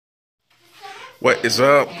What is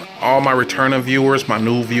up, all my returning viewers, my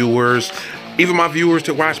new viewers, even my viewers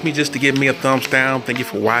that watch me just to give me a thumbs down? Thank you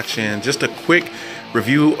for watching. Just a quick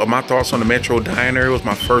review of my thoughts on the Metro Diner. It was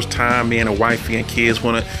my first time. Me and a wifey and kids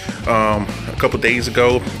went a couple days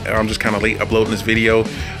ago. I'm just kind of late uploading this video,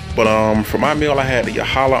 but for my meal I had the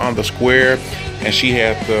HALA on the square, and she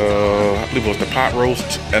had the, I believe it was the pot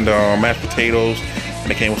roast and mashed potatoes,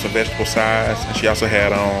 and it came with some vegetable sides. And she also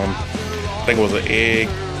had I think it was an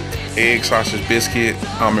egg sausage biscuit.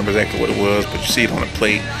 I don't remember exactly what it was, but you see it on the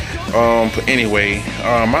plate. But anyway,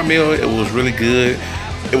 my meal, it was really good.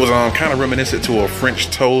 It was kind of reminiscent to a French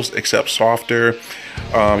toast, except softer.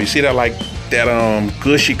 You see that, like that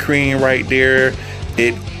gushy cream right there?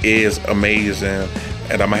 It is amazing.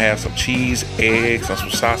 And I'm gonna have some cheese, eggs, and some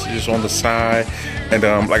sausages on the side. And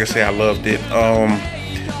like I say, I loved it.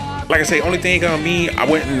 Like I say, only thing on me, I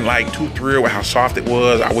wasn't like too thrilled with how soft it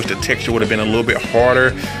was. I wish the texture would have been a little bit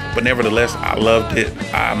harder, but nevertheless, I loved it.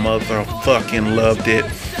 I motherfucking loved it.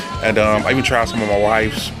 And I even tried some of my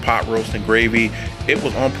wife's pot roast and gravy. It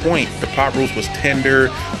was on point. The pot roast was tender.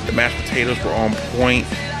 The mashed potatoes were on point.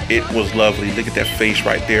 It was lovely. Look at that face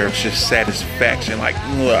right there. It's just satisfaction, like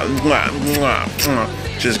mwah, mwah, mwah,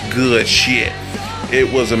 mwah. Just good shit.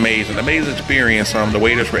 It was amazing. Amazing experience. The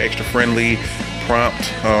waiters were extra friendly,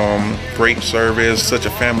 prompt, great service, such a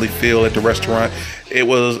family feel at the restaurant. It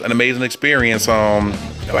was an amazing experience.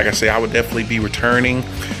 Like I say, I would definitely be returning.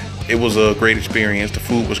 It was a great experience. The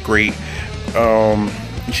food was great.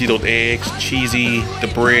 You see those eggs, cheesy, the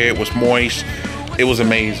bread was moist. It was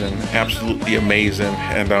amazing, absolutely amazing.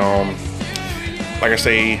 And like I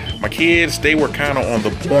say, my kids, they were kind of on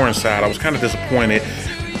the boring side. I was kind of disappointed.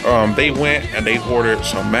 They went and they ordered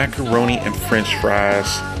some macaroni and French fries.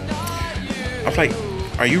 I was like,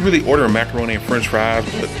 are you really ordering macaroni and French fries?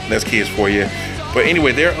 But that's kids for you. But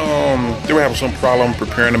anyway, they were having some problem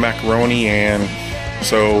preparing the macaroni, and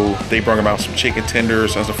so they brought them out some chicken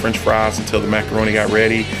tenders and some French fries until the macaroni got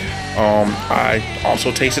ready. I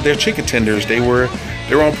also tasted their chicken tenders. They were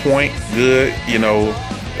on point, good. You know,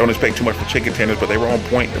 don't expect too much for chicken tenders, but they were on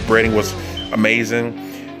point. The breading was amazing.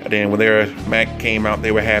 And then when their mac came out,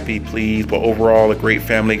 they were happy, pleased. But overall, a great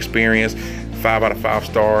family experience. 5 out of 5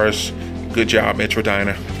 stars. Good job, Metro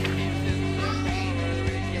Diner.